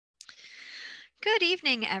Good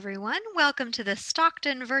evening, everyone. Welcome to the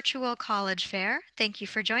Stockton Virtual College Fair. Thank you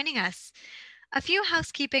for joining us. A few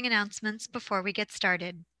housekeeping announcements before we get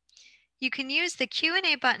started. You can use the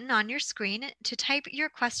Q&A button on your screen to type your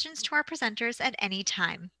questions to our presenters at any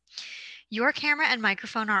time. Your camera and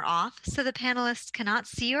microphone are off, so the panelists cannot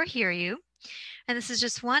see or hear you. And this is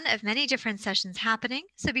just one of many different sessions happening,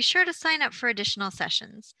 so be sure to sign up for additional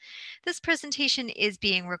sessions. This presentation is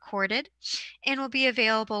being recorded and will be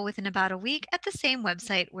available within about a week at the same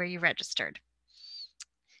website where you registered.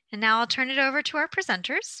 And now I'll turn it over to our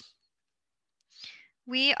presenters.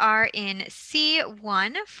 We are in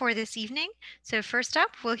C1 for this evening. So first up,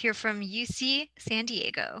 we'll hear from UC San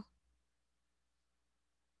Diego.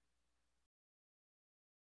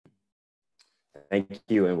 Thank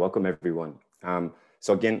you and welcome everyone.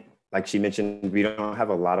 So again, like she mentioned, we don't have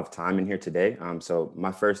a lot of time in here today. So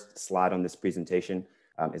my first slide on this presentation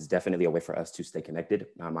is definitely a way for us to stay connected.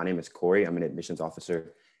 My name is Corey. I'm an admissions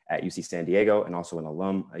officer at UC San Diego and also an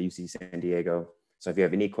alum at UC San Diego. So if you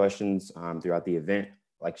have any questions throughout the event,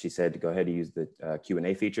 like she said, go ahead and use the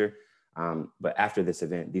Q&A feature. But after this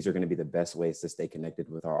event, these are going to be the best ways to stay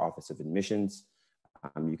connected with our Office of Admissions.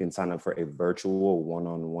 You can sign up for a virtual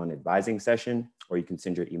one-on-one advising session, or you can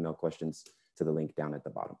send your email questions to the link down at the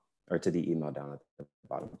bottom, or to the email down at the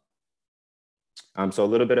bottom. So a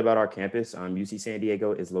little bit about our campus. UC San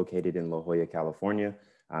Diego is located in La Jolla, California.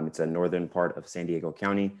 It's a northern part of San Diego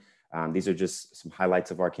County. These are just some highlights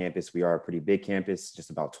of our campus. We are a pretty big campus, just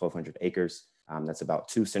about 1,200 acres. That's about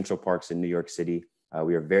 2 central parks in New York City.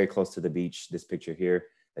 We are very close to the beach. This picture here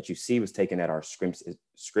that you see was taken at our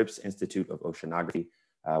Scripps Institute of Oceanography,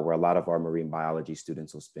 where a lot of our marine biology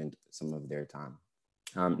students will spend some of their time.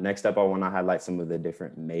 Next up, I want to highlight some of the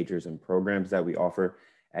different majors and programs that we offer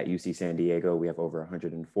at UC San Diego. We have over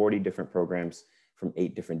 140 different programs from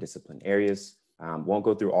 8 different discipline areas. Won't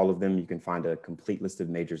go through all of them. You can find a complete list of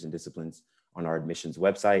majors and disciplines on our admissions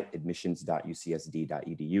website,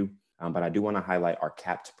 admissions.ucsd.edu. But I do want to highlight our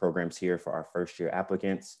capped programs here for our first year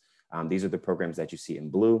applicants. These are the programs that you see in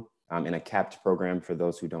blue. And a capped program, for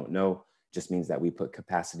those who don't know, just means that we put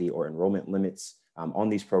capacity or enrollment limits on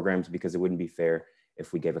these programs because it wouldn't be fair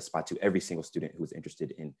if we gave a spot to every single student who was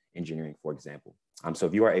interested in engineering, for example. So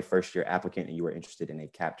if you are a first year applicant and you are interested in a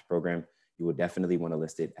capped program, you will definitely want to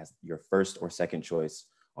list it as your first or second choice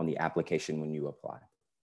on the application when you apply.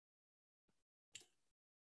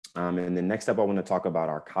 And then next up, I want to talk about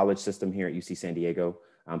our college system here at UC San Diego.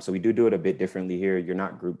 So we do it a bit differently here. You're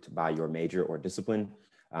not grouped by your major or discipline.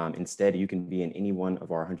 Instead, you can be in any one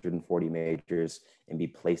of our 140 majors and be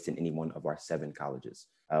placed in any one of our 7 colleges.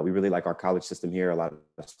 We really like our college system here. A lot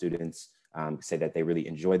of students say that they really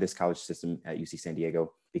enjoy this college system at UC San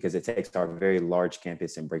Diego because it takes our very large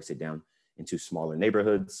campus and breaks it down into smaller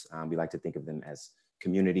neighborhoods. We like to think of them as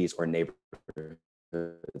communities or neighborhoods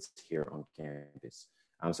here on campus.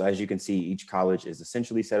 So as you can see, each college is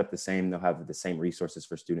essentially set up the same. They'll have the same resources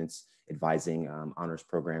for students, advising, honors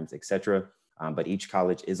programs, et cetera. But each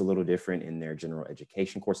college is a little different in their general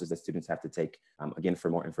education courses that students have to take. Again,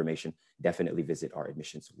 for more information, definitely visit our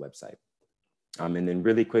admissions website. And then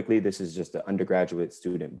really quickly, this is just the undergraduate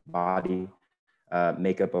student body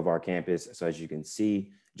makeup of our campus. So as you can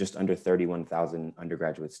see, just under 31,000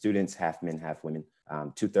 undergraduate students, half men, half women.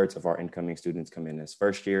 2/3 of our incoming students come in as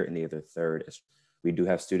first year and the other third is. We do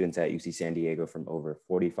have students at UC San Diego from over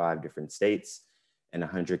 45 different states and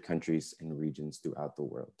 100 countries and regions throughout the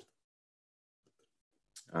world.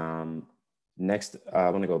 Next,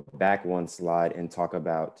 I want to go back one slide and talk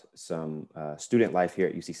about some student life here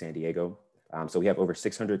at UC San Diego. So we have over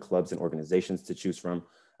 600 clubs and organizations to choose from.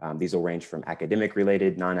 These will range from academic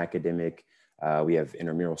related, non-academic. We have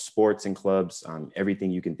intramural sports and clubs,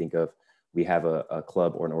 everything you can think of. We have a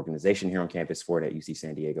club or an organization here on campus for it at UC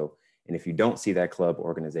San Diego. And if you don't see that club or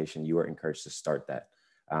organization, you are encouraged to start that.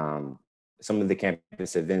 Some of the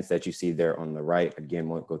campus events that you see there on the right, again,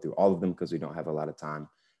 won't go through all of them because we don't have a lot of time,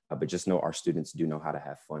 but just know our students do know how to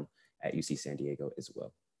have fun at UC San Diego as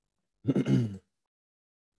well.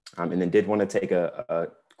 And then did want to take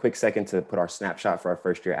a quick second to put our snapshot for our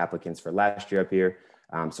first year applicants for last year up here.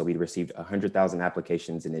 So we received 100,000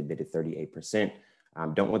 applications and admitted 38%.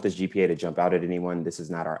 Don't want this GPA to jump out at anyone. This is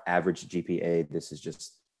not our average GPA. This is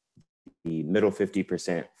just the middle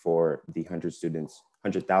 50% for the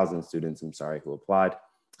 100,000 students, I'm sorry, who applied.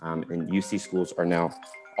 And UC schools are now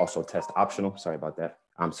also test optional. Sorry about that.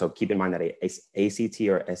 So keep in mind that a ACT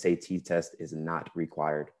or SAT test is not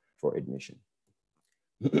required for admission.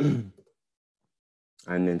 And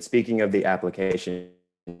then speaking of the application,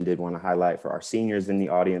 did want to highlight for our seniors in the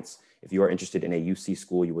audience, if you are interested in a UC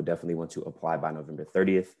school, you will definitely want to apply by November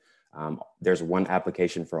 30th. There's one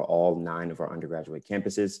application for all 9 of our undergraduate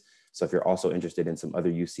campuses. So if you're also interested in some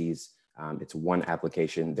other UCs, it's one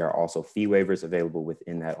application. There are also fee waivers available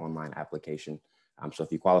within that online application. So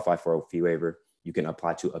if you qualify for a fee waiver, you can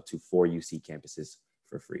apply to up to 4 UC campuses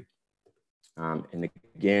for free. And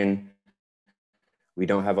again, we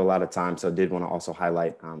don't have a lot of time, so I did want to also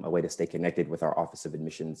highlight a way to stay connected with our Office of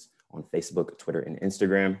Admissions on Facebook, Twitter, and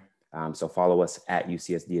Instagram. So follow us at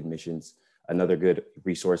UCSD Admissions. Another good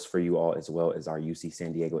resource for you all as well is our UC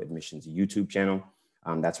San Diego Admissions YouTube channel.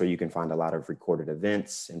 That's where you can find a lot of recorded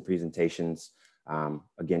events and presentations.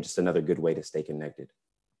 Again, just another good way to stay connected.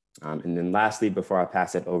 And then lastly, before I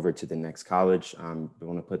pass it over to the next college, I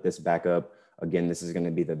want to put this back up. Again, this is going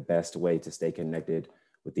to be the best way to stay connected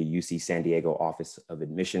with the UC San Diego Office of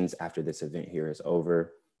Admissions after this event here is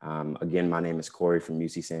over. Again, my name is Corey from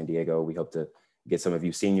UC San Diego. We hope to get some of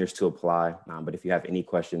you seniors to apply. But if you have any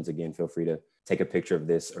questions, again, feel free to take a picture of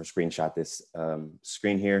this or screenshot this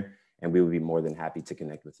screen here, and we will be more than happy to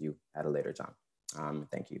connect with you at a later time.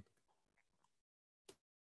 Thank you.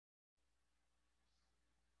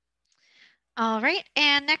 All right,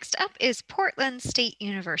 and next up is Portland State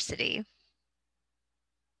University.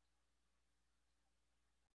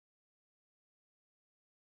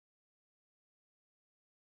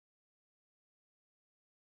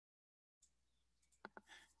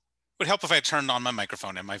 Would help if I turned on my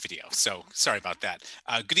microphone and my video. So sorry about that.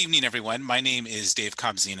 Good evening, everyone. My name is Dave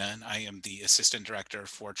Kobzina, and I am the Assistant Director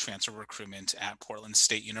for Transfer Recruitment at Portland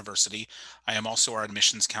State University. I am also our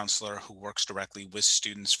admissions counselor who works directly with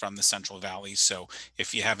students from the Central Valley. So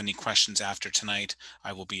if you have any questions after tonight,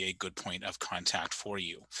 I will be a good point of contact for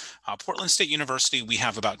you. Portland State University, we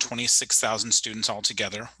have about 26,000 students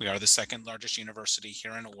altogether. We are the second largest university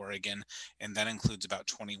here in Oregon, and that includes about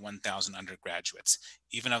 21,000 undergraduates.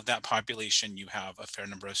 Even of that population, you have a fair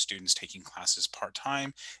number of students taking classes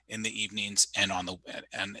part-time in the evenings and on the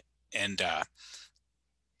in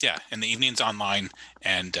the evenings online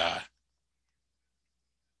and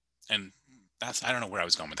that's, I don't know where I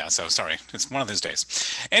was going with that, so sorry, it's one of those days.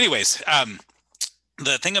 Anyways,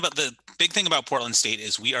 the big thing about Portland State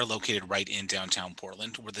is we are located right in downtown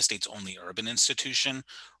Portland. We're the state's only urban institution.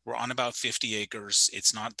 We're on about 50 acres.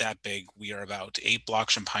 It's not that big. We are about 8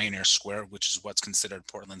 blocks from Pioneer Square, which is what's considered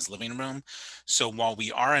Portland's living room. So while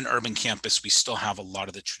we are an urban campus, we still have a lot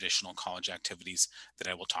of the traditional college activities that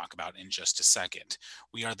I will talk about in just a second.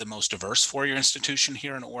 We are the most diverse four-year institution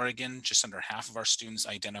here in Oregon. Just under half of our students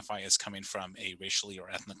identify as coming from a racially or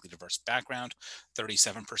ethnically diverse background.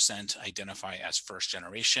 37% identify as first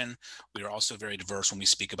generation. We are also very diverse when we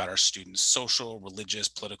speak about our students' social, religious,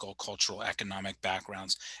 political, cultural, economic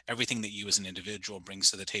backgrounds. Everything that you as an individual brings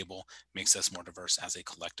to the table makes us more diverse as a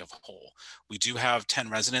collective whole. We do have 10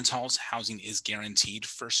 residence halls. Housing is guaranteed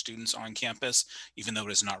for students on campus, even though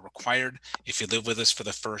it is not required. If you live with us for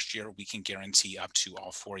the first year, we can guarantee up to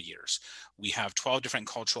all 4 years. We have 12 different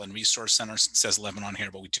cultural and resource centers. It says 11 on here,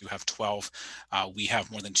 but we do have 12. We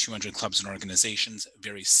have more than 200 clubs and organizations,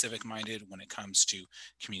 very civic-minded when it comes to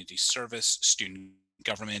community service, student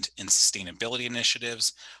government, and sustainability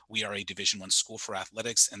initiatives. We are a Division I school for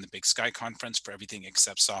athletics and the Big Sky Conference for everything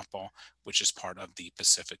except softball, which is part of the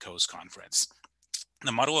Pacific Coast Conference.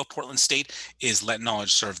 The motto of Portland State is let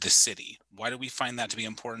knowledge serve the city. Why do we find that to be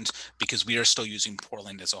important? Because we are still using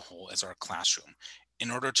Portland as a whole as our classroom. In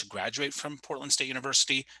order to graduate from Portland State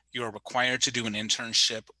University, you are required to do an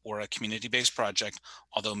internship or a community-based project,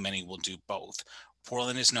 although many will do both.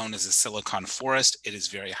 Portland is known as a Silicon Forest. It is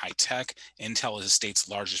very high tech. Intel is the state's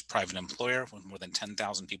largest private employer with more than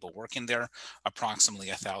 10,000 people working there. Approximately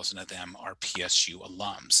 1,000 of them are PSU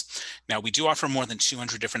alums. Now, we do offer more than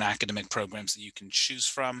 200 different academic programs that you can choose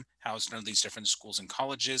from, housed in these different schools and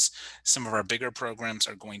colleges. Some of our bigger programs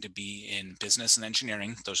are going to be in business and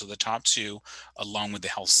engineering. Those are the top 2, along with the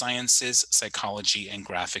health sciences, psychology, and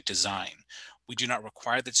graphic design. We do not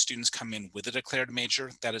require that students come in with a declared major.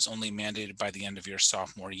 That is only mandated by the end of your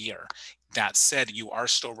sophomore year. That said, you are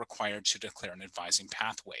still required to declare an advising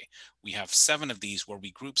pathway. We have 7 of these where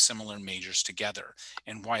we group similar majors together.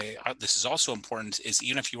 And why this is also important is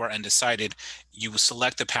even if you are undecided, you will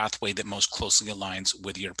select the pathway that most closely aligns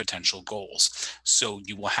with your potential goals. So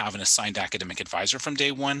you will have an assigned academic advisor from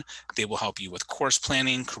day 1. They will help you with course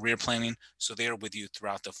planning, career planning. So they are with you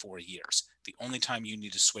throughout the 4 years. The only time you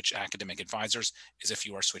need to switch academic advisors is if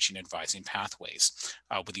you are switching advising pathways.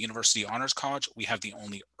 With the University Honors College, we have the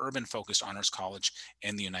only urban-focused honors college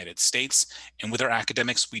in the United States. And with our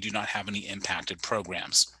academics, we do not have any impacted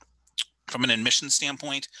programs. From an admission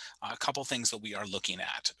standpoint, a couple things that we are looking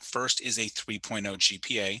at. First is a 3.0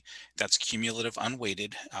 GPA. That's cumulative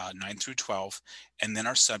unweighted, 9 through 12. And then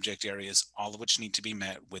our subject areas, all of which need to be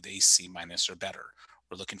met with a C- or better.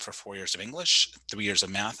 We're looking for 4 years of English, 3 years of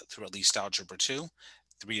math through at least Algebra 2,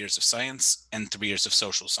 3 years of science, and 3 years of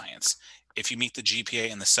social science. If you meet the GPA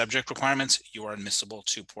and the subject requirements, you are admissible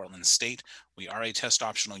to Portland State. We are a test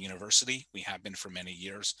optional university. We have been for many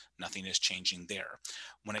years. Nothing is changing there.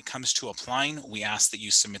 When it comes to applying, we ask that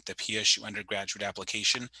you submit the PSU undergraduate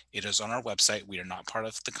application. It is on our website. We are not part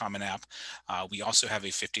of the Common App. We also have a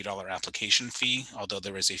 $50 application fee, although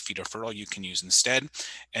there is a fee deferral you can use instead.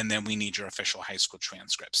 And then we need your official high school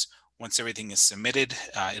transcripts. Once everything is submitted,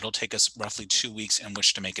 it'll take us roughly 2 weeks in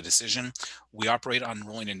which to make a decision. We operate on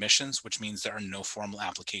rolling admissions, which means there are no formal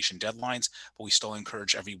application deadlines, but we still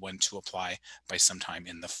encourage everyone to apply by sometime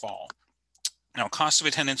in the fall. Now, cost of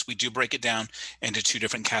attendance, we do break it down into 2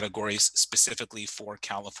 different categories specifically for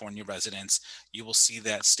California residents. You will see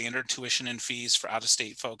that standard tuition and fees for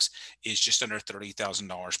out-of-state folks is just under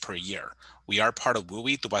 $30,000 per year. We are part of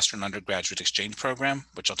WUI, the Western Undergraduate Exchange Program,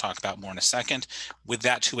 which I'll talk about more in a second. With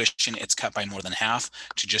that tuition, it's cut by more than half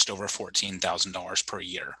to just over $14,000 per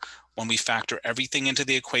year. When we factor everything into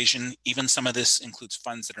the equation, even some of this includes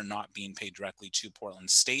funds that are not being paid directly to Portland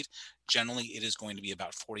State. Generally, it is going to be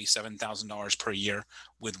about $47,000 per year.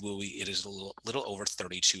 With WUI, it is a little over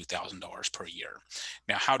 $32,000 per year.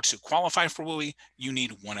 Now, how to qualify for WUI? You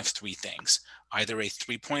need one of 3 things: either a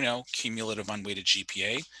 3.0 cumulative unweighted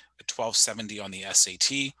GPA, a 1270 on the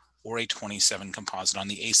SAT, or a 27 composite on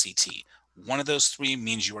the ACT. One of those 3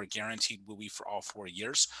 means you are guaranteed WUI for all 4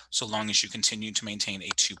 years, so long as you continue to maintain a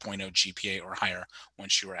 2.0 GPA or higher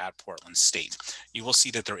once you are at Portland State. You will see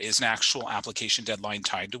that there is an actual application deadline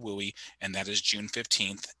tied to WUI, and that is June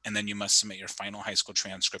 15th, and then you must submit your final high school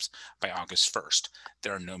transcripts by August 1st.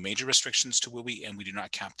 There are no major restrictions to WUI, and we do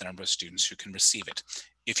not cap the number of students who can receive it.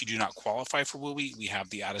 If you do not qualify for WUI, we have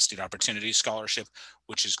the Out-of-State Opportunity Scholarship,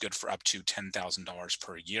 which is good for up to $10,000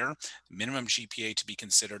 per year. The minimum GPA to be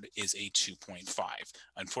considered is a 2.5.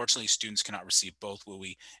 Unfortunately, students cannot receive both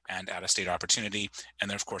WUI and Out-of-State Opportunity, and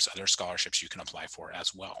there are, of course, other scholarships you can apply for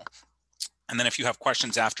as well. And then if you have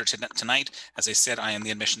questions after tonight, as I said, I am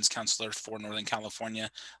the admissions counselor for Northern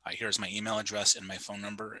California. Here's my email address and my phone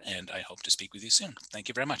number, and I hope to speak with you soon. Thank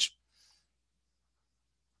you very much.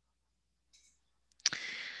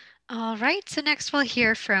 All right, so next we'll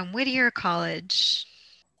hear from Whittier College.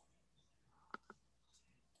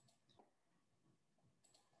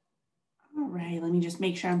 All right, let me just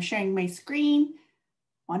make sure I'm sharing my screen.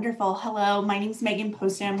 Wonderful. Hello, my name is Megan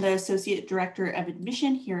Poston. I'm the Associate Director of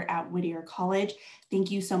Admission here at Whittier College. Thank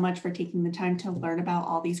you so much for taking the time to learn about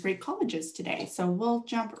all these great colleges today. So we'll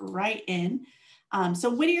jump right in. So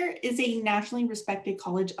Whittier is a nationally respected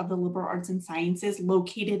college of the liberal arts and sciences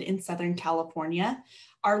located in Southern California.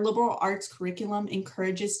 Our liberal arts curriculum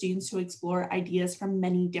encourages students to explore ideas from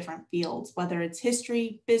many different fields, whether it's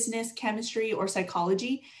history, business, chemistry, or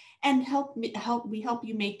psychology, and we help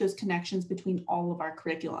you make those connections between all of our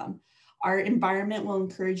curriculum. Our environment will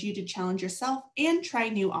encourage you to challenge yourself and try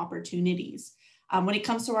new opportunities. When it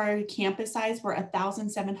comes to our campus size, we're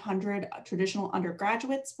 1,700 traditional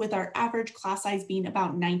undergraduates, with our average class size being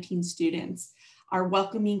about 19 students. Our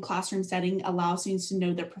welcoming classroom setting allows students to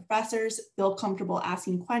know their professors, feel comfortable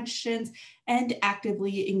asking questions, and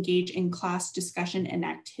actively engage in class discussion and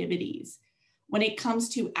activities. When it comes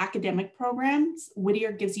to academic programs,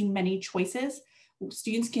 Whittier gives you many choices.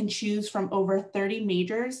 Students can choose from over 30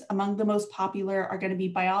 majors. Among the most popular are going to be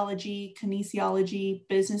biology, kinesiology,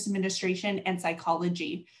 business administration, and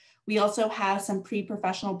psychology. We also have some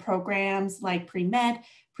pre-professional programs like pre-med,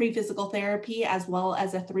 pre-physical therapy, as well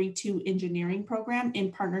as a 3-2 engineering program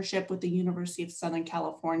in partnership with the University of Southern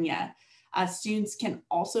California. Students can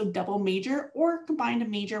also double major or combine a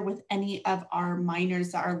major with any of our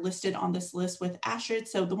minors that are listed on this list with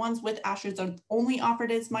asterisks. So the ones with asterisks are only offered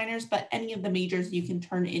as minors, but any of the majors you can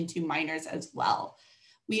turn into minors as well.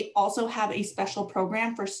 We also have a special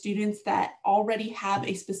program for students that already have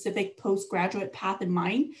a specific postgraduate path in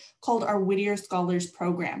mind called our Whittier Scholars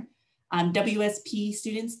Program. WSP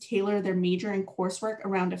students tailor their major and coursework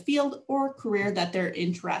around a field or career that they're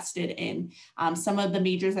interested in. Some of the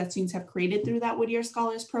majors that students have created through that Whittier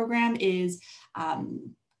Scholars Program is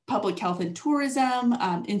public health and tourism,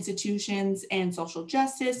 institutions, and social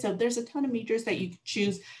justice. So there's a ton of majors that you can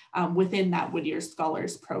choose within that Whittier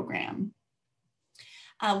Scholars Program.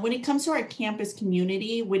 When it comes to our campus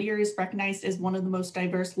community, Whittier is recognized as one of the most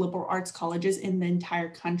diverse liberal arts colleges in the entire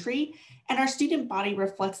country, and our student body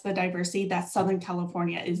reflects the diversity that Southern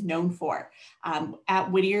California is known for.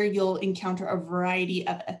 At Whittier, you'll encounter a variety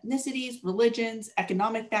of ethnicities, religions,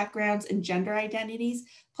 economic backgrounds, and gender identities,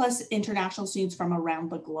 plus international students from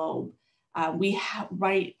around the globe.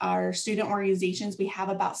 Our student organizations, we have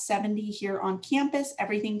about 70 here on campus,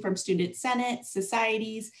 everything from student senate,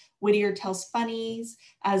 societies, Whittier Tells Funnies,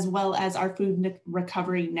 as well as our food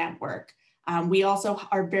recovery network. We also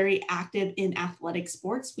are very active in athletic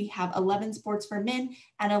sports. We have 11 sports for men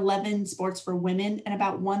and 11 sports for women, and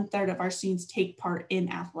about 1/3 of our students take part in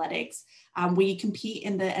athletics. We compete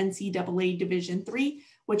in the NCAA Division III,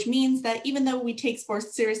 which means that even though we take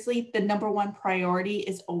sports seriously, the #1 priority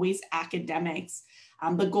is always academics.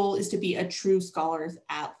 The goal is to be a true scholars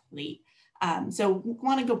athlete. So we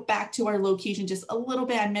want to go back to our location just a little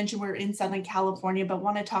bit. I mentioned we're in Southern California, but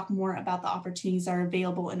want to talk more about the opportunities that are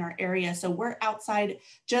available in our area. So we're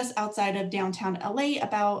just outside of downtown LA,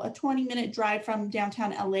 about a 20-minute drive from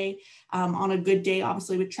downtown LA. On a good day,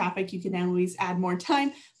 obviously with traffic, you can always add more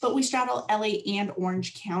time, but we straddle LA and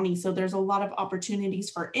Orange County. So there's a lot of opportunities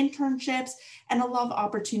for internships and a lot of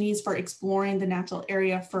opportunities for exploring the natural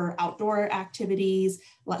area for outdoor activities,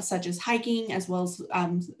 such as hiking, as well as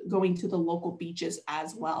going to the local beaches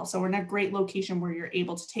as well. So we're in a great location where you're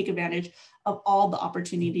able to take advantage of all the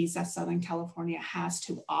opportunities that Southern California has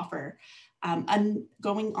to offer. And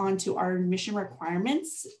going on to our admission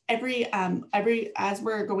requirements, as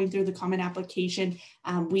we're going through the common application,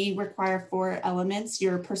 we require 4 elements: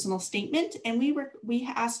 your personal statement, and we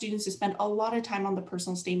ask students to spend a lot of time on the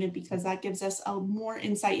personal statement because that gives us a more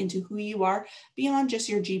insight into who you are beyond just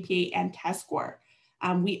your GPA and test score.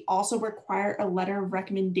 We also require a letter of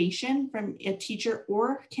recommendation from a teacher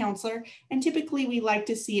or counselor, and typically we like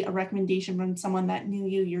to see a recommendation from someone that knew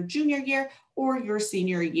you your junior year or your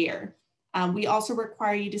senior year. We also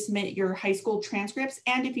require you to submit your high school transcripts,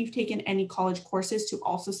 and if you've taken any college courses, to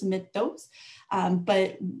also submit those.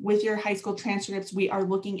 But with your high school transcripts, we are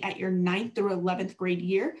looking at your 9th through 11th grade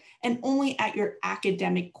year and only at your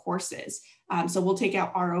academic courses. So we'll take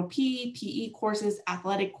out ROP, PE courses,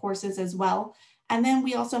 athletic courses as well. And then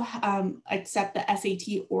we also accept the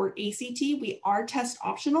SAT or ACT. We are test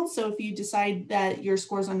optional. So if you decide that your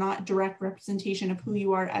scores are not direct representation of who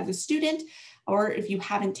you are as a student, or if you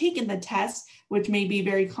haven't taken the test, which may be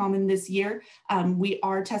very common this year, we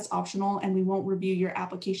are test optional and we won't review your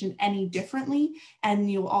application any differently.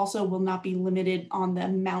 And you also will not be limited on the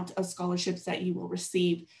amount of scholarships that you will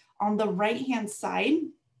receive. On the right-hand side,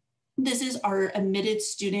 this is our admitted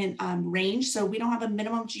student range. So we don't have a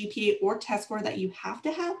minimum GPA or test score that you have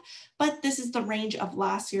to have, but this is the range of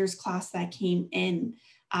last year's class that came in.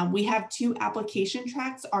 We have 2 application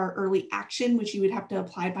tracks: our early action, which you would have to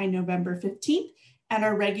apply by November 15th, and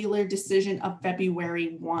our regular decision of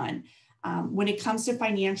February 1. When it comes to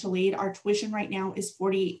financial aid, our tuition right now is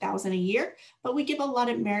 $48,000 a year, but we give a lot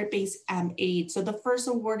of merit-based aid. So the first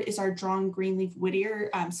award is our John Greenleaf Whittier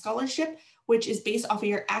Scholarship, which is based off of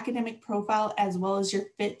your academic profile as well as your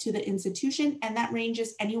fit to the institution. And that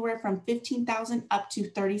ranges anywhere from $15,000 up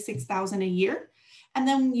to $36,000 a year. And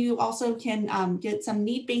then you also can get some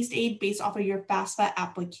need-based aid based off of your FAFSA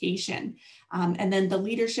application. And then the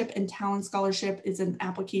Leadership and Talent Scholarship is an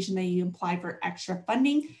application that you apply for extra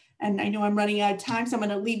funding. And I know I'm running out of time, so I'm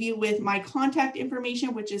going to leave you with my contact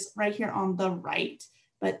information, which is right here on the right.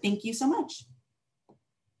 But thank you so much.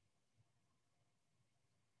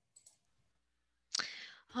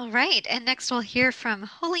 All right, and next we'll hear from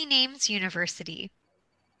Holy Names University.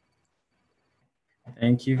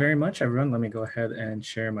 Thank you very much, everyone. Let me go ahead and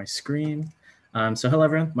share my screen. So hello,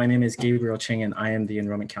 everyone. My name is Gabriel Ching, and I am the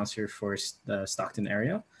enrollment counselor for the Stockton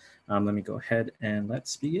area. Let me go ahead and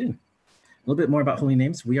let's begin. A little bit more about Holy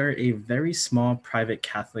Names. We are a very small private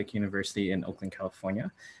Catholic university in Oakland,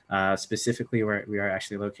 California. Specifically, we are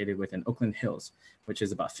actually located within Oakland Hills, which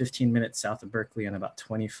is about 15 minutes south of Berkeley and about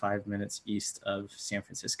 25 minutes east of San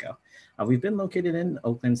Francisco. We've been located in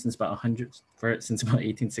Oakland since about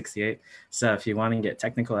 1868. So if you want to get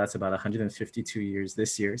technical, that's about 152 years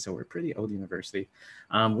this year. So we're a pretty old university.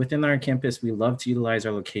 Within our campus, we love to utilize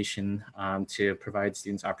our location to provide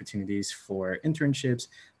students opportunities for internships,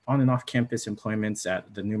 on and off campus employments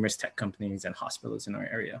at the numerous tech companies and hospitals in our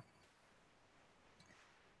area.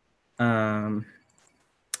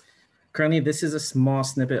 Currently, this is a small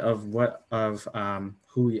snippet of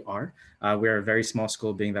who we are. We're a very small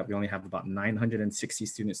school, being that we only have about 960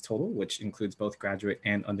 students total, which includes both graduate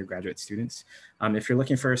and undergraduate students. If you're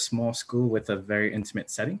looking for a small school with a very intimate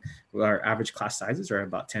setting, our average class sizes are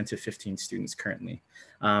about 10 to 15 students currently.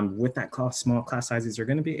 With that small class sizes, you're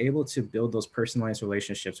going to be able to build those personalized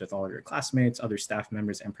relationships with all of your classmates, other staff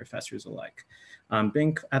members, and professors alike.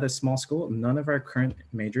 Being at a small school, none of our current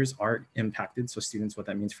majors are impacted. So students, what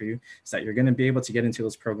that means for you is that you're going to be able to get into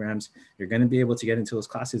those programs, you're going to be able to get into those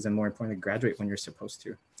classes, and more importantly, graduate when you're supposed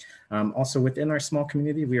to. Also within our small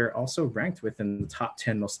community, we are also ranked within the top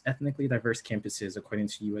 10 most ethnically diverse campuses according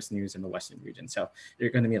to US News in the Western region. So you're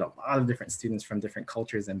going to meet a lot of different students from different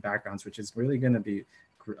cultures and backgrounds, which is really going to be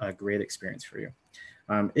a great experience for you.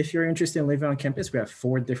 If you're interested in living on campus, we have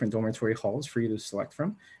 4 different dormitory halls for you to select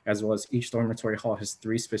from, as well as each dormitory hall has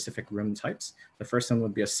 3 specific room types. The first one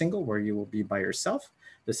would be a single, where you will be by yourself.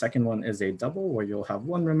 The second one is a double, where you'll have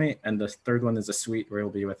 1 roommate. And the third one is a suite, where you'll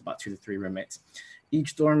be with about 2 to 3 roommates.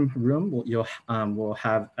 Each dorm room will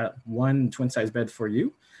have 1 twin-size bed for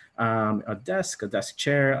you, a desk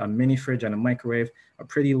chair, a mini fridge, and a microwave, a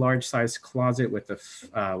pretty large size closet with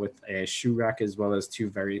a shoe rack, as well as 2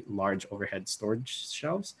 very large overhead storage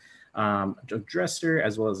shelves, a dresser,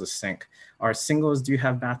 as well as a sink. Our singles do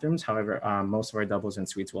have bathrooms. However, most of our doubles and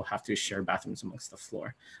suites will have to share bathrooms amongst the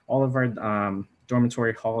floor. All of our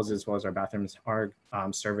dormitory halls, as well as our bathrooms, are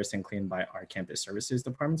serviced and cleaned by our campus services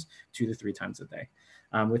departments 2 to 3 times a day.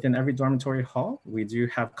 Within every dormitory hall, we do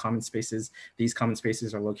have common spaces. These common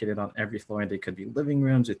spaces are located on every floor, and they could be living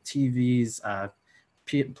rooms with TVs,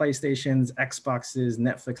 PlayStations, Xboxes,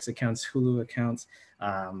 Netflix accounts, Hulu accounts,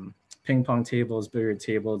 ping pong tables, billiard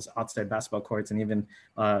tables, outside basketball courts, and even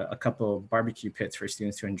a couple of barbecue pits for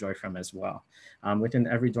students to enjoy from as well. Within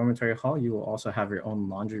every dormitory hall, you will also have your own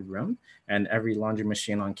laundry room, and every laundry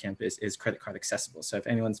machine on campus is credit card accessible. So if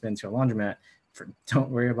anyone's been to a laundromat, don't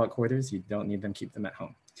worry about quarters. You don't need them, keep them at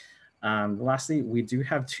home. Lastly, we do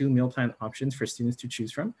have 2 meal plan options for students to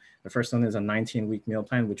choose from. The first one is a 19-week meal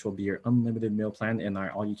plan, which will be your unlimited meal plan in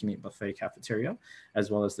our all-you-can-eat buffet cafeteria,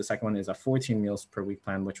 as well as the second one is a 14 meals per week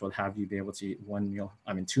plan, which will have you be able to eat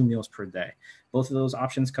 2 meals per day. Both of those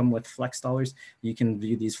options come with flex dollars. You can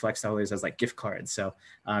view these flex dollars as like gift cards. So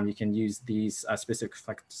you can use these specific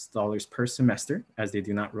flex dollars per semester, as they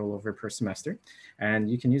do not roll over per semester. And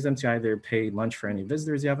you can use them to either pay lunch for any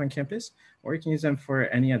visitors you have on campus, or you can use them for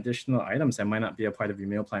any additional items that might not be a part of your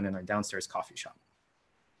meal plan in our downstairs coffee shop.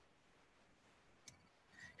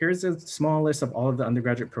 Here's a small list of all of the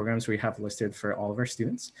undergraduate programs we have listed for all of our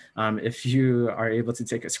students. If you are able to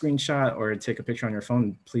take a screenshot or take a picture on your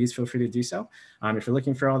phone, please feel free to do so. If you're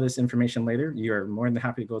looking for all this information later, you are more than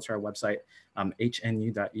happy to go to our website,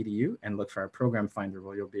 hnu.edu, and look for our program finder,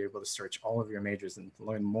 where you'll be able to search all of your majors and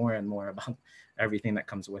learn more and more about everything that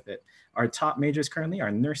comes with it. Our top majors currently are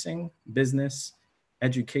nursing, business,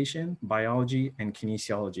 education, biology, and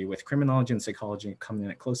kinesiology, with criminology and psychology coming in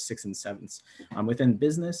at close 6th and 7th. Within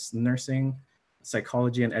business, nursing,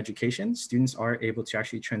 psychology, and education, students are able to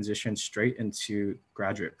actually transition straight into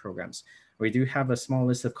graduate programs. We do have a small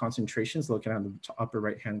list of concentrations located on the upper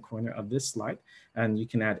right-hand corner of this slide, and you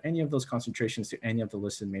can add any of those concentrations to any of the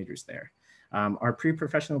listed majors there. Our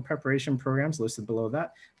pre-professional preparation programs listed below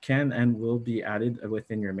that can and will be added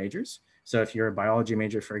within your majors. So if you're a biology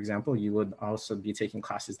major, for example, you would also be taking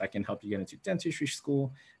classes that can help you get into dentistry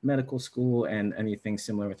school, medical school, and anything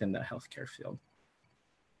similar within the healthcare field.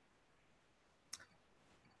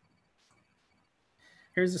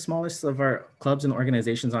 Here's a small list of our clubs and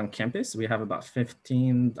organizations on campus. We have about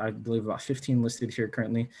 15, I believe about 15 listed here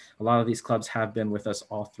currently. A lot of these clubs have been with us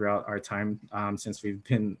all throughout our time since we've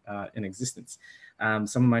been in existence.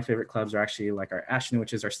 Some of my favorite clubs are actually like our Ashton,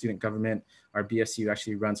 which is our student government. Our BSU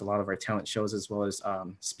actually runs a lot of our talent shows, as well as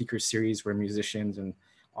speaker series where musicians and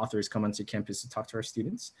authors come onto campus to talk to our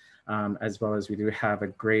students, as well as we do have a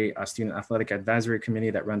great student athletic advisory committee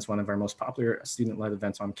that runs one of our most popular student-led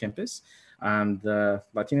events on campus. The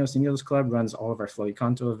Latinos Unidos Club runs all of our Flowy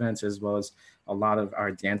Canto events, as well as a lot of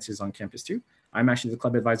our dances on campus too. I'm actually the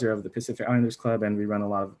club advisor of the Pacific Islanders Club, and we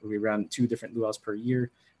run 2 different luau's per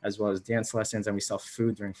year, as well as dance lessons, and we sell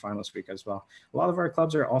food during finals week as well. A lot of our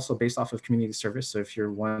clubs are also based off of community service. So if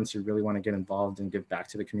you're ones who really want to get involved and give back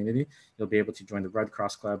to the community, you'll be able to join the Red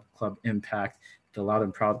Cross Club, Club Impact, the Loud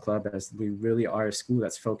and Proud Club, as we really are a school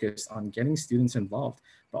that's focused on getting students involved,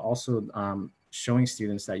 but also showing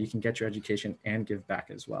students that you can get your education and give back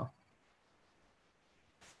as well.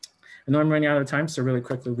 I know I'm running out of time, so really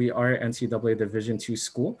quickly, we are NCAA Division II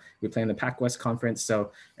school. We play in the Pac West Conference,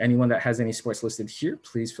 so anyone that has any sports listed here,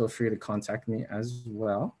 please feel free to contact me as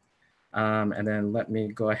well. And then let me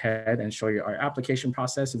go ahead and show you our application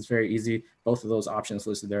process. It's very easy. Both of those options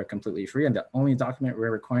listed there are completely free. And the only document we're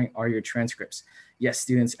requiring are your transcripts. Yes,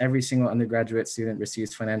 students, every single undergraduate student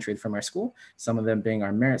receives financial aid from our school, some of them being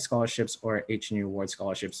our merit scholarships or H&U award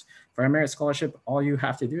scholarships. For our merit scholarship, all you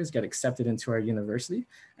have to do is get accepted into our university,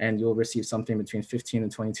 and you'll receive something between $15,000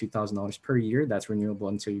 and $22,000 per year. That's renewable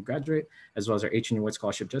until you graduate, as well as our H&U award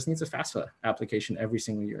scholarship just needs a FAFSA application every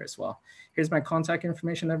single year as well. Here's my contact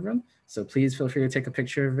information, everyone. So please feel free to take a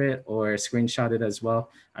picture of it or screenshot it as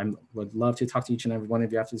well. I would love to talk to each and every one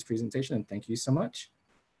of you after this presentation, and thank you so much.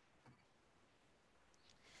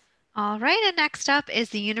 All right, and next up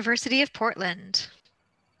is the University of Portland.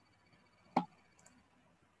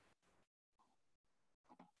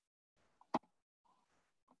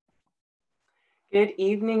 Good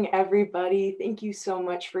evening, everybody. Thank you so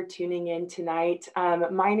much for tuning in tonight.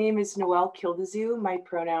 My name is Noelle Kildazu. My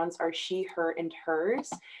pronouns are she, her, and hers,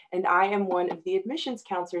 and I am one of the admissions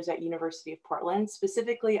counselors at University of Portland.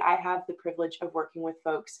 Specifically, I have the privilege of working with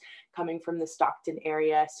folks coming from the Stockton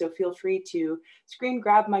area, so feel free to screen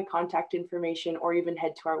grab my contact information or even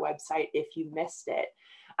head to our website if you missed it.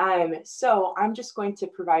 So I'm just going to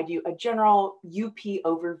provide you a general UP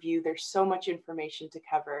overview. There's so much information to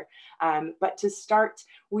cover. But to start,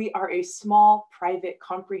 we are a small, private,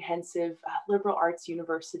 comprehensive liberal arts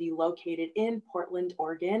university located in Portland,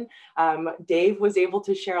 Oregon. Dave was able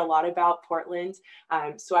to share a lot about Portland,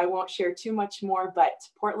 so I won't share too much more, but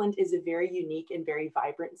Portland is a very unique and very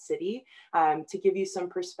vibrant city. To give you some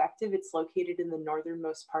perspective, it's located in the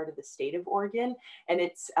northernmost part of the state of Oregon, and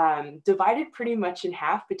it's divided pretty much in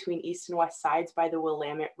half between east and west sides by the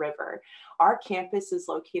Willamette River. Our campus is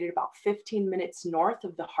located about 15 minutes north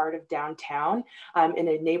of the heart of downtown in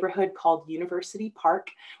a neighborhood called University Park.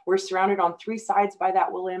 We're surrounded on three sides by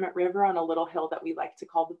that Willamette River on a little hill that we like to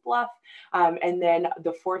call the Bluff. And then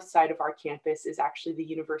the fourth side of our campus is actually the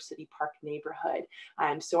University Park neighborhood.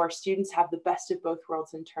 So our students have the best of both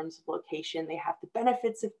worlds in terms of location. They have the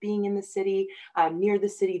benefits of being in the city, near the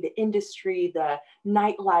city, the industry, the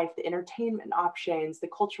nightlife, the entertainment options,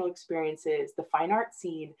 the cultural experiences, the fine art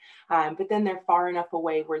scene, but then they're far enough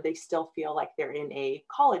away where they still feel like they're in a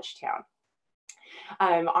college town.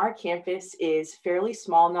 Our campus is fairly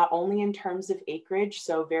small, not only in terms of acreage,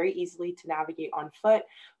 so very easily to navigate on foot,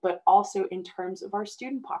 but also in terms of our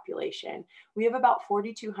student population. We have about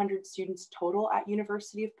 4,200 students total at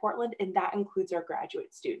University of Portland, and that includes our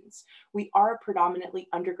graduate students. We are a predominantly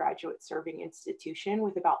undergraduate serving institution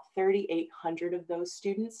with about 3,800 of those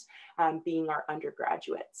students being our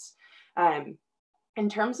undergraduates. In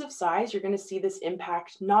terms of size, you're going to see this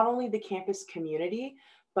impact not only the campus community,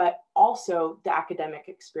 but also the academic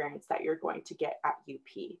experience that you're going to get at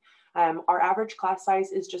UP. Our average class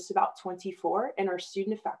size is just about 24, and our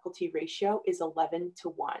student to faculty ratio is 11:1.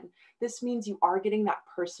 This means you are getting that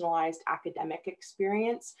personalized academic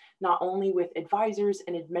experience, not only with advisors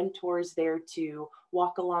and mentors there to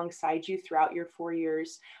walk alongside you throughout your 4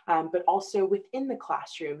 years, but also within the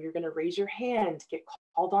classroom. You're going to raise your hand, get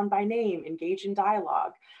called on by name, engage in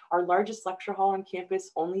dialogue. Our largest lecture hall on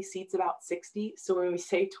campus only seats about 60. So when we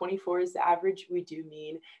say 24 is the average, we do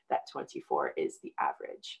mean that 24 is the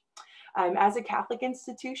average. As a Catholic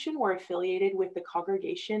institution, we're affiliated with the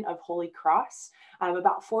Congregation of Holy Cross.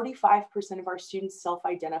 About 45% of our students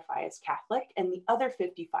self-identify as Catholic, and the other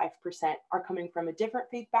 55% are coming from a different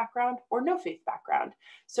faith background or no faith background.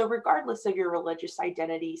 So regardless of your religious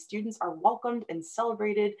identity, students are welcomed and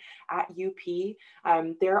celebrated at UP.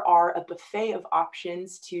 There are a buffet of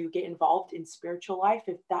options to get involved in spiritual life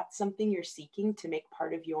if that's something you're seeking to make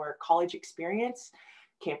part of your college experience.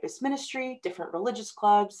 Campus ministry, different religious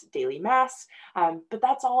clubs, daily mass, but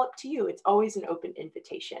that's all up to you. It's always an open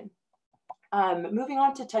invitation. Moving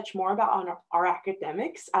on to touch more about our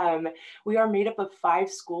academics, we are made up of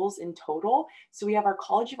 5 schools in total. So we have our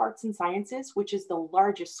College of Arts and Sciences, which is the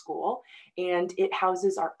largest school, and it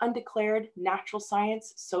houses our undeclared natural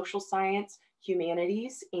science, social science,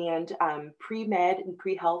 humanities, and pre-med and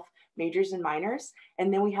pre-health majors and minors.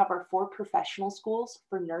 And then we have our 4 professional schools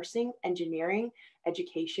for nursing, engineering,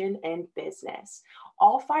 education, and business.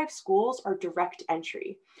 All 5 schools are direct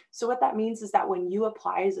entry. So what that means is that when you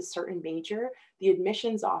apply as a certain major, the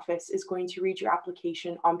admissions office is going to read your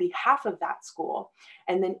application on behalf of that school.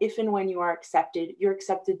 And then if and when you are accepted, you're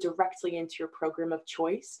accepted directly into your program of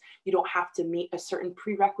choice. You don't have to meet a certain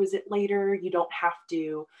prerequisite later. You don't have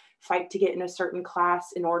to fight to get in a certain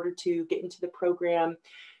class in order to get into the program.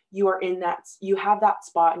 You are in that, you have that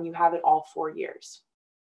spot and you have it all 4 years.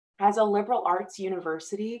 As a liberal arts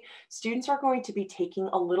university, students are going to be taking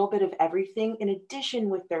a little bit of everything in addition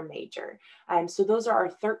with their major. So those are our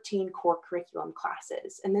 13 core curriculum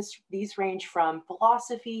classes. And these range from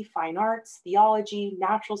philosophy, fine arts, theology,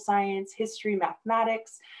 natural science, history,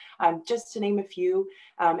 mathematics, just to name a few.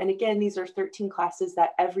 And again, these are 13 classes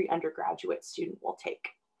that every undergraduate student will take.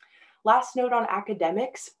 Last note on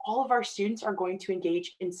academics, all of our students are going to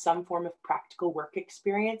engage in some form of practical work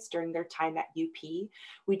experience during their time at UP.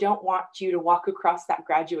 We don't want you to walk across that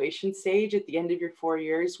graduation stage at the end of your 4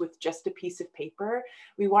 years with just a piece of paper.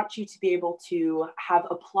 We want you to be able to have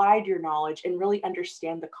applied your knowledge and really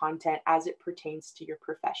understand the content as it pertains to your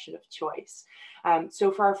profession of choice.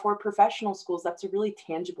 So for our 4 professional schools, that's a really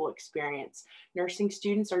tangible experience. Nursing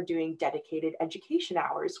students are doing dedicated education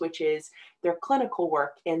hours, which is their clinical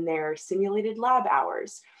work in their simulated lab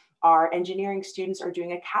hours. Our engineering students are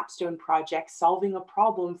doing a capstone project, solving a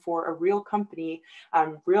problem for a real company,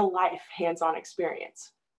 real life hands-on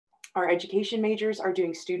experience. Our education majors are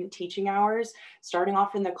doing student teaching hours, starting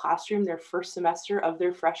off in the classroom their first semester of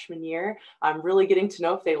their freshman year, really getting to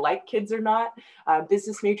know if they like kids or not.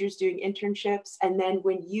 Business majors doing internships. And then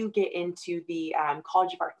when you get into the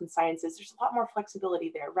College of Arts and Sciences, there's a lot more flexibility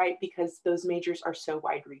there, right? Because those majors are so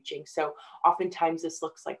wide reaching. So oftentimes this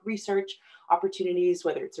looks like research opportunities,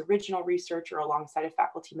 whether it's original research or alongside a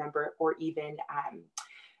faculty member, or even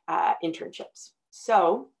internships.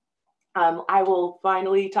 So I will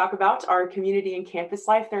finally talk about our community and campus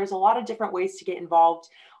life. There's a lot of different ways to get involved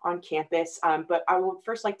on campus, but I would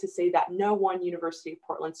first like to say that no one University of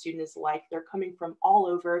Portland student is alike. They're coming from all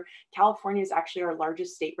over. California is actually our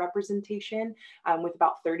largest state representation with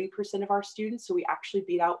about 30% of our students, so we actually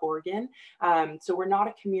beat out Oregon. So we're not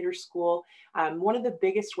a commuter school. One of the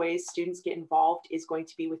biggest ways students get involved is going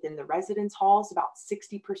to be within the residence halls. About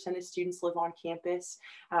 60% of students live on campus.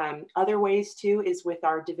 Other ways too is with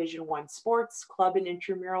our Division I sports, club and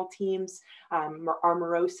intramural teams, our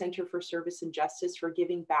Moreau Center for Service and Justice for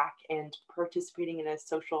giving back and participating in a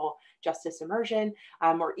social justice immersion,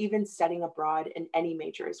 or even studying abroad, and any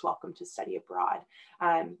major is welcome to study abroad.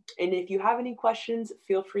 And if you have any questions,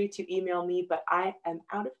 feel free to email me, but I am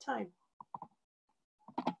out of time.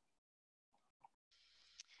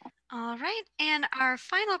 All right, and our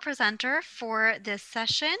final presenter for this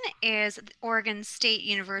session is Oregon State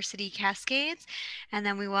University Cascades, and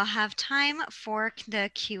then we will have time for the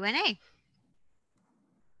Q&A.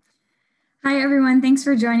 Hi, everyone. Thanks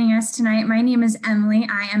for joining us tonight. My name is Emily.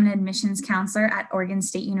 I am an admissions counselor at Oregon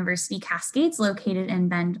State University Cascades, located in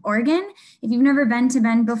Bend, Oregon. If you've never been to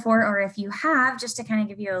Bend before, or if you have, just to kind of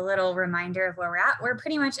give you a little reminder of where we're at, we're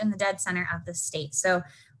pretty much in the dead center of the state. So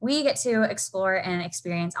we get to explore and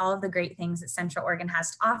experience all of the great things that Central Oregon has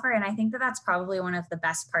to offer. And I think that that's probably one of the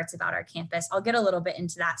best parts about our campus. I'll get a little bit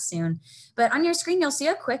into that soon. But on your screen, you'll see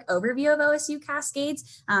a quick overview of OSU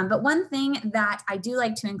Cascades. But one thing that I do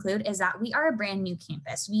like to include is that we are a brand new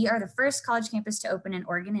campus. We are the first college campus to open in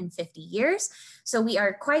Oregon in 50 years. So we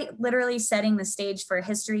are quite literally setting the stage for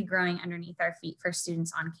history growing underneath our feet for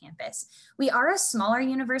students on campus. We are a smaller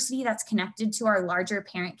university that's connected to our larger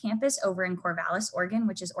parent campus over in Corvallis, Oregon,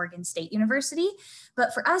 which is Oregon State University.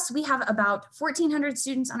 But for us, we have about 1,400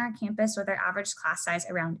 students on our campus with our average class size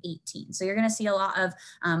around 18. So you're going to see a lot of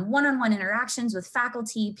one-on-one interactions with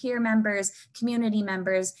faculty, peer members, community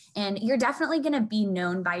members, and you're definitely going to be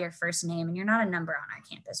known by your first name, and you're not a number on our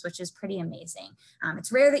campus, which is pretty amazing.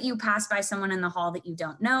 It's rare that you pass by someone in the hall that you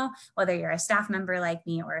don't know, whether you're a staff member like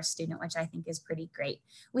me or a student, which I think is pretty great.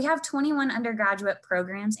 We have 21 undergraduate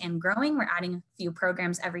programs and growing. We're adding a few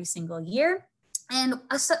programs every single year. And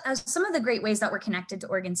some of the great ways that we're connected to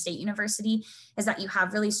Oregon State University is that you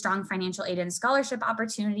have really strong financial aid and scholarship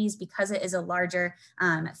opportunities because it is a larger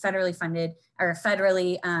federally funded or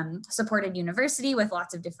federally supported university with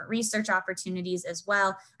lots of different research opportunities as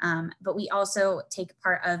well. But we also take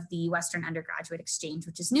part of the Western Undergraduate Exchange,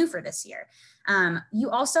 which is new for this year. You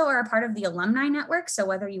also are a part of the alumni network. So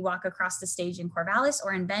whether you walk across the stage in Corvallis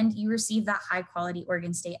or in Bend, you receive that high quality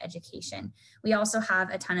Oregon State education. We also have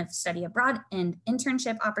a ton of study abroad and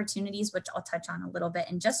internship opportunities, which I'll touch on a little bit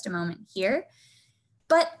in just a moment here.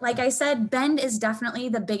 But like I said, Bend is definitely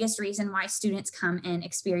the biggest reason why students come and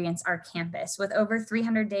experience our campus. With over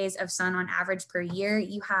 300 days of sun on average per year,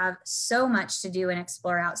 you have so much to do and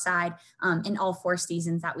explore outside in all 4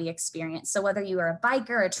 seasons that we experience. So whether you are a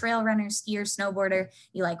biker, a trail runner, skier, snowboarder,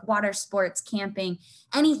 you like water sports, camping,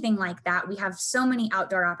 anything like that, we have so many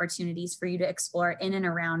outdoor opportunities for you to explore in and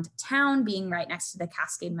around town. Being right next to the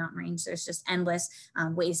Cascade Mountain Range, there's just endless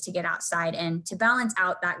ways to get outside and to balance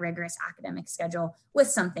out that rigorous academic schedule with with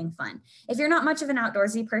something fun. If you're not much of an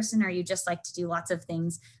outdoorsy person or you just like to do lots of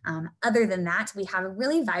things other than that, we have a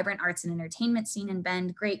really vibrant arts and entertainment scene in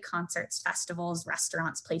Bend, great concerts, festivals,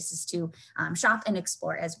 restaurants, places to shop and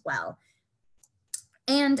explore as well.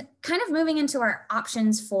 And kind of moving into our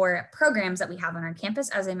options for programs that we have on our campus,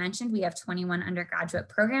 as I mentioned, we have 21 undergraduate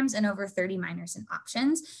programs and over 30 minors and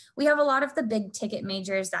options. We have a lot of the big ticket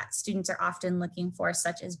majors that students are often looking for,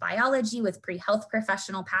 such as biology with pre-health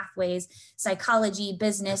professional pathways, psychology,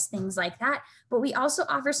 business, things like that. But we also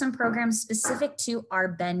offer some programs specific to our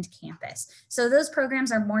Bend campus. So those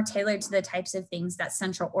programs are more tailored to the types of things that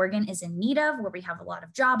Central Oregon is in need of, where we have a lot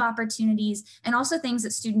of job opportunities and also things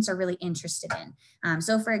that students are really interested in.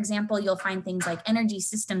 So for example, you'll find things like energy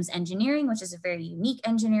systems engineering, which is a very unique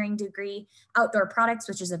engineering degree, outdoor products,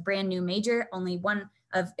 which is a brand new major,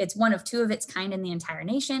 it's one of two of its kind in the entire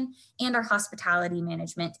nation, and our hospitality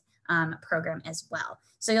management program as well.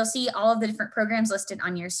 So you'll see all of the different programs listed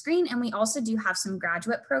on your screen, and we also do have some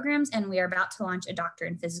graduate programs, and we are about to launch a doctor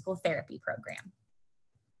in physical therapy program.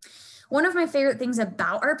 One of my favorite things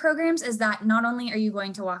about our programs is that not only are you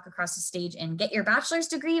going to walk across the stage and get your bachelor's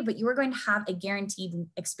degree, but you are going to have a guaranteed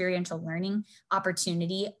experiential learning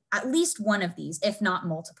opportunity, at least one of these, if not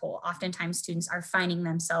multiple. Oftentimes students are finding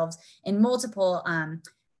themselves in multiple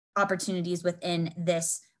opportunities within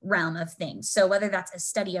this realm of things. So whether that's a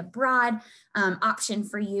study abroad option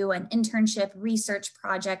for you, an internship, research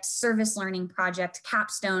project, service learning project,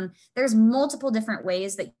 capstone, there's multiple different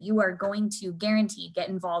ways that you are going to guaranteed get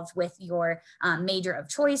involved with your major of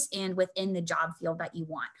choice and within the job field that you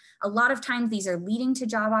want. A lot of times these are leading to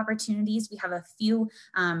job opportunities. We have a few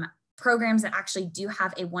programs that actually do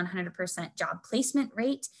have a 100% job placement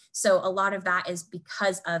rate. So a lot of that is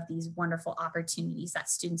because of these wonderful opportunities that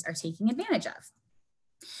students are taking advantage of.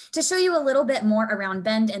 To show you a little bit more around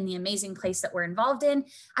Bend and the amazing place that we're involved in,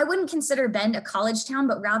 I wouldn't consider Bend a college town,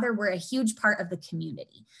 but rather we're a huge part of the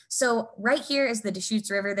community. So right here is the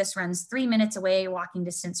Deschutes River. This runs 3 minutes away, walking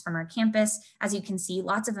distance from our campus. As you can see,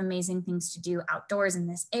 lots of amazing things to do outdoors in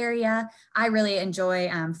this area. I really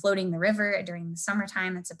enjoy floating the river during the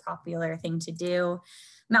summertime. It's a popular thing to do.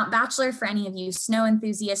 Mount Bachelor, for any of you snow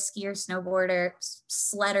enthusiasts, skier, snowboarder,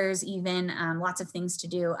 sledders even, lots of things to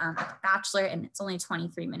do at Bachelor, and it's only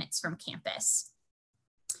 23 minutes from campus.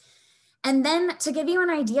 And then to give you an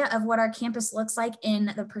idea of what our campus looks like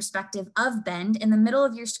in the perspective of Bend, in the middle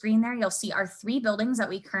of your screen there, you'll see our 3 buildings that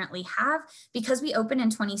we currently have. Because we opened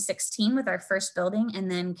in 2016 with our first building and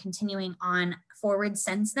then continuing on forward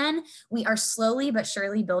since then, we are slowly but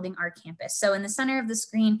surely building our campus. So in the center of the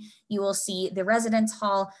screen, you will see the residence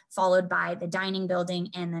hall, followed by the dining building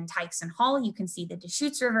and then Tykeson Hall. You can see the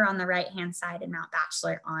Deschutes River on the right-hand side and Mount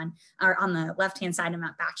Bachelor on the left-hand side and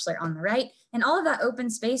Mount Bachelor on the right. And all of that open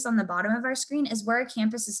space on the bottom of our screen is where our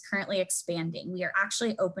campus is currently expanding. We are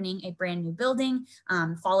actually opening a brand new building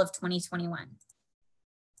fall of 2021.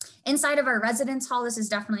 Inside of our residence hall, this is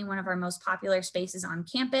definitely one of our most popular spaces on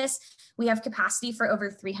campus. We have capacity for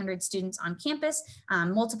over 300 students on campus,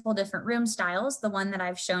 multiple different room styles. The one that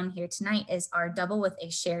I've shown here tonight is our double with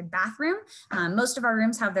a shared bathroom. Most of our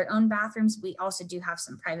rooms have their own bathrooms. We also do have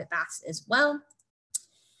some private baths as well.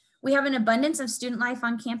 We have an abundance of student life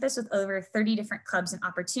on campus with over 30 different clubs and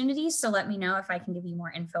opportunities. So let me know if I can give you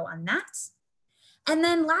more info on that. And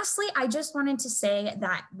then lastly, I just wanted to say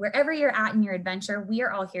that wherever you're at in your adventure, we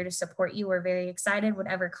are all here to support you. We're very excited,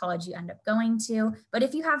 whatever college you end up going to. But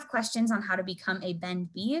if you have questions on how to become a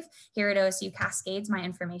Bend Beeve here at OSU Cascades, my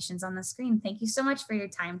information's on the screen. Thank you so much for your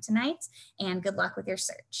time tonight, and good luck with your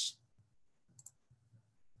search.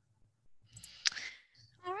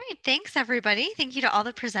 All right, thanks everybody. Thank you to all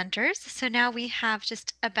the presenters. So now we have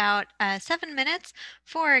just about 7 minutes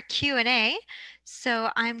for Q&A. So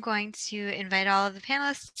I'm going to invite all of the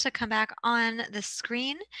panelists to come back on the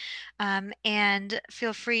screen, and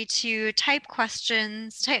feel free to type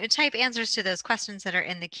questions, type answers to those questions that are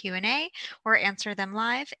in the Q&A, or answer them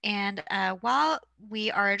live. And while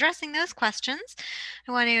we are addressing those questions,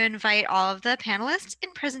 I want to invite all of the panelists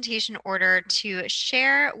in presentation order to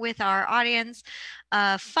share with our audience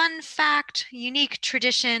a fun fact, unique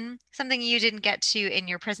tradition, something you didn't get to in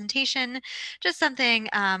your presentation, just something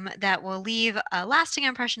that will leave a lasting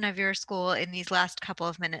impression of your school in these last couple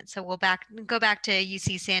of minutes. So we'll go back to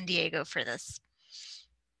UC San Diego for this.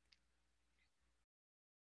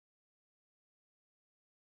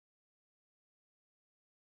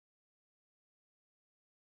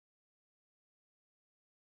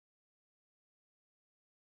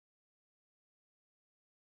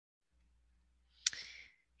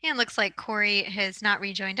 And looks like Corey has not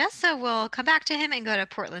rejoined us, so we'll come back to him and go to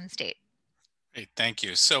Portland State. Great, thank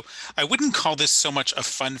you. So I wouldn't call this so much a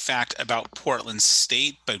fun fact about Portland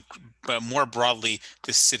State, but more broadly,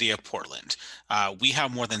 the city of Portland. We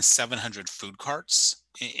have more than 700 food carts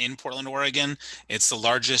in Portland, Oregon. It's the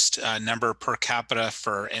largest number per capita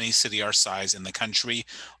for any city our size in the country.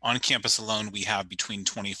 On campus alone, we have between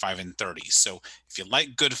 25 and 30. So if you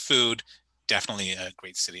like good food, definitely a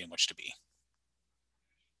great city in which to be.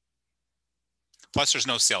 Plus, there's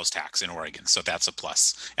no sales tax in Oregon, so that's a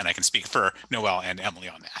plus. And I can speak for Noelle and Emily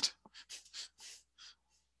on that.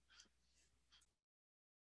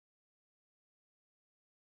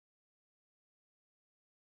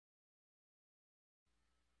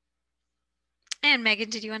 And Megan,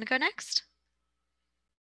 did you want to go next?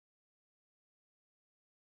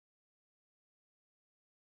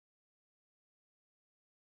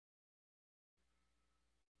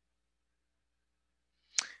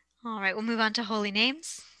 All right, we'll move on to holy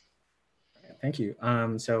names. Thank you.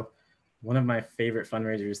 So one of my favorite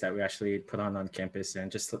fundraisers that we actually put on campus,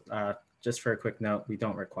 and just for a quick note, we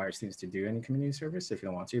don't require students to do any community service if you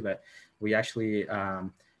don't want to, but we actually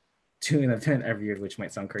do an event every year, which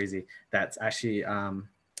might sound crazy. That's actually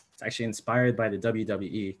it's actually inspired by the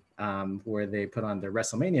WWE, where they put on their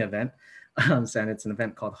WrestleMania event. And it's an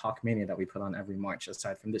event called Hawkmania that we put on every March,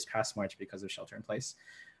 aside from this past March because of shelter in place.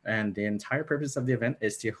 And the entire purpose of the event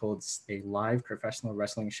is to hold a live professional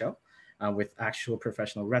wrestling show with actual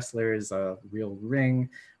professional wrestlers, a real ring,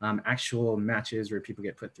 actual matches where people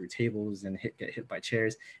get put through tables and get hit by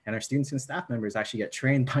chairs. And our students and staff members actually get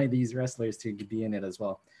trained by these wrestlers to be in it as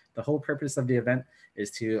well. The whole purpose of the event is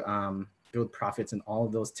to build profits, and all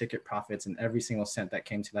of those ticket profits and every single cent that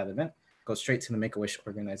came to that event goes straight to the Make-A-Wish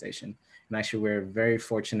organization. And actually, we're very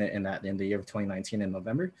fortunate in that in the year of 2019 in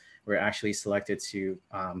November, we're actually selected to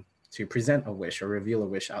present a wish or reveal a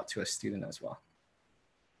wish out to a student as well.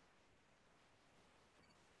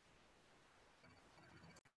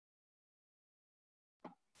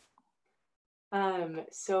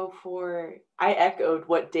 I echoed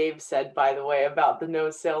what Dave said, by the way, about the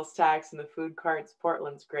no sales tax and the food carts.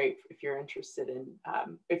 Portland's great if you're interested in,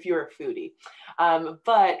 if you're a foodie.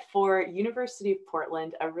 But for University of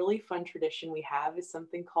Portland, a really fun tradition we have is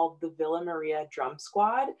something called the Villa Maria Drum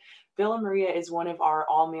Squad. Villa Maria is one of our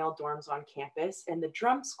all-male dorms on campus, and the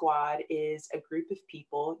Drum Squad is a group of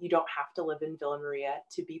people. You don't have to live in Villa Maria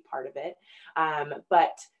to be part of it,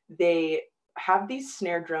 but they have these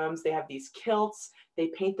snare drums, they have these kilts, they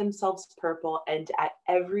paint themselves purple, and at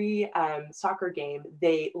every soccer game,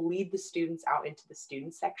 they lead the students out into the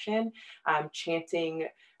student section, chanting,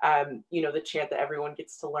 the chant that everyone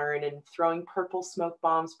gets to learn, and throwing purple smoke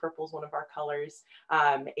bombs. Purple is one of our colors,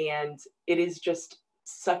 and it is just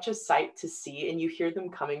such a sight to see, and you hear them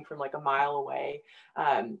coming from like a mile away.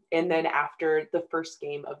 And then after the first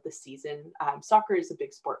game of the season, soccer is a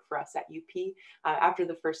big sport for us at UP. After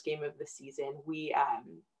the first game of the season, we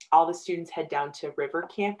all the students head down to River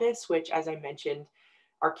Campus, which, as I mentioned,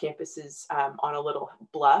 our campus is on a little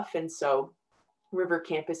bluff, and so River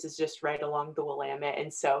Campus is just right along the Willamette.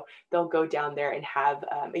 And so they'll go down there and have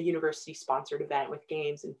a university sponsored event with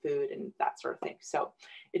games and food and that sort of thing. So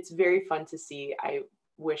it's very fun to see. I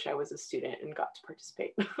wish I was a student and got to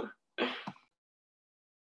participate.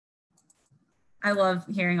 I love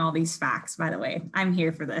hearing all these facts, by the way. I'm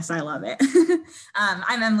here for this. I love it.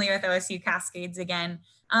 I'm Emily with OSU Cascades again.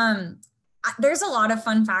 There's a lot of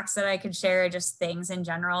fun facts that I could share, just things in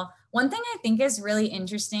general. One thing I think is really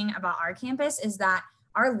interesting about our campus is that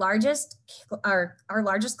our largest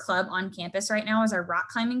club on campus right now is our rock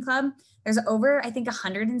climbing club. There's over, I think,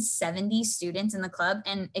 170 students in the club.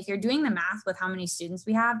 And if you're doing the math with how many students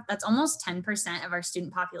we have, that's almost 10% of our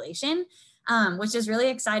student population, which is really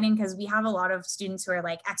exciting because we have a lot of students who are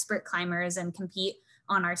like expert climbers and compete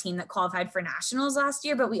on our team that qualified for nationals last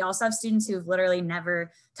year, but we also have students who've literally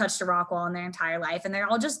never touched a rock wall in their entire life. And they're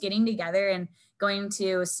all just getting together and going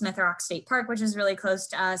to Smith Rock State Park, which is really close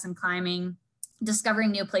to us, and climbing,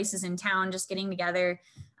 discovering new places in town, just getting together.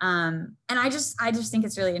 And I just think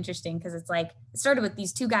it's really interesting because it's like, it started with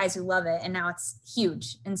these two guys who love it and now it's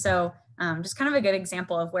huge. And so just kind of a good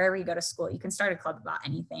example of wherever you go to school, you can start a club about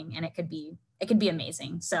anything and it could be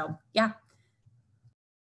amazing. So yeah.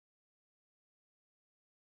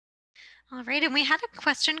 All right, and we had a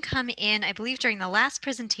question come in, I believe, during the last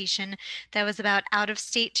presentation that was about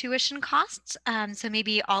out-of-state tuition costs. So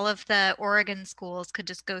maybe all of the Oregon schools could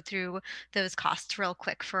just go through those costs real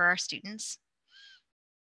quick for our students.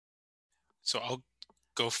 So I'll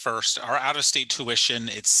go first. Our out-of-state tuition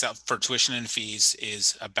itself for tuition and fees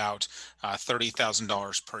is about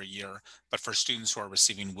 $30,000 per year. But for students who are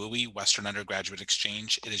receiving WUI, Western Undergraduate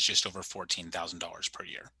Exchange, it is just over $14,000 per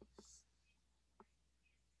year.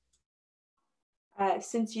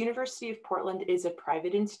 Since University of Portland is a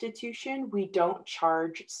private institution, we don't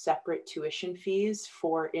charge separate tuition fees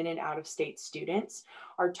for in and out of state students.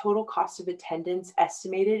 Our total cost of attendance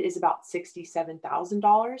estimated is about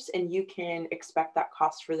 $67,000, and you can expect that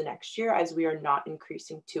cost for the next year as we are not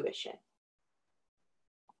increasing tuition.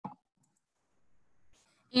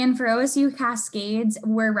 And for OSU Cascades,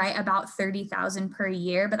 we're right about $30,000 per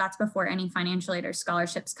year, but that's before any financial aid or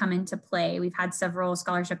scholarships come into play. We've had several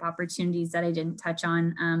scholarship opportunities that I didn't touch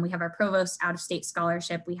on. We have our Provost out-of-state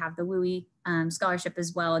scholarship. We have the WUI scholarship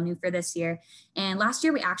as well, new for this year. And last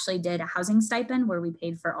year, we actually did a housing stipend where we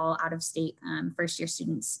paid for all out-of-state first-year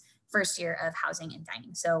students' first year of housing and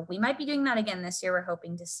dining. So we might be doing that again this year. We're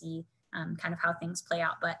hoping to see kind of how things play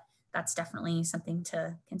out, but that's definitely something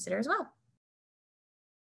to consider as well.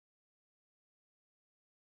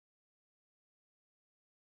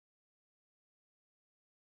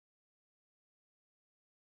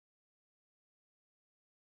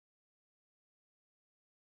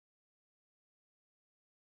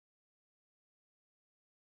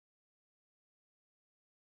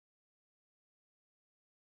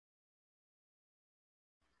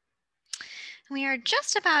 We are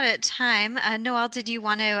just about at time. Noelle, did you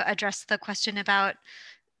want to address the question about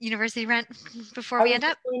university rent before we end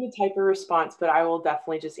up? I was going to type a response, but I will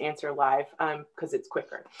definitely just answer live because it's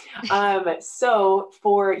quicker. So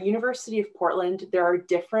for University of Portland, there are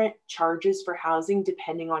different charges for housing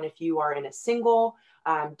depending on if you are in a single,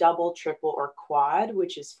 double, triple, or quad,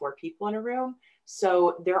 which is 4 people in a room.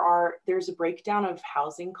 So there's a breakdown of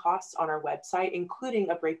housing costs on our website, including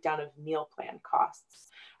a breakdown of meal plan costs.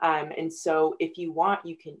 And so if you want,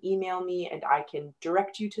 you can email me and I can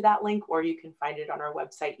direct you to that link, or you can find it on our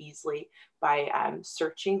website easily by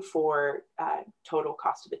searching for total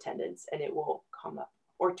cost of attendance, and it will come up,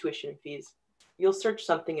 or tuition fees. You'll search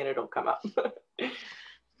something and it'll come up.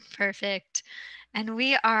 Perfect. And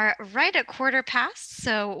we are right at 1/4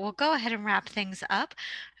 so we'll go ahead and wrap things up.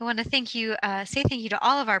 I want to say thank you to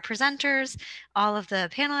all of our presenters, all of the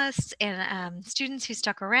panelists, and students who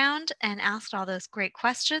stuck around and asked all those great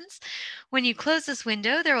questions. When you close this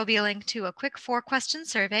window, there will be a link to a quick 4-question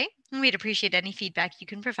survey, and we'd appreciate any feedback you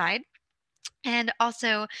can provide. And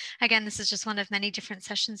also, again, this is just one of many different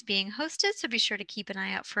sessions being hosted, so be sure to keep an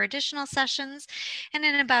eye out for additional sessions. And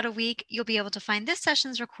in about a week, you'll be able to find this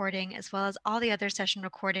session's recording as well as all the other session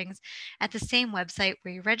recordings at the same website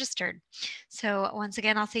where you registered. So once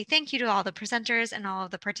again, I'll say thank you to all the presenters and all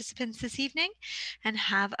of the participants this evening, and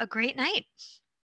have a great night.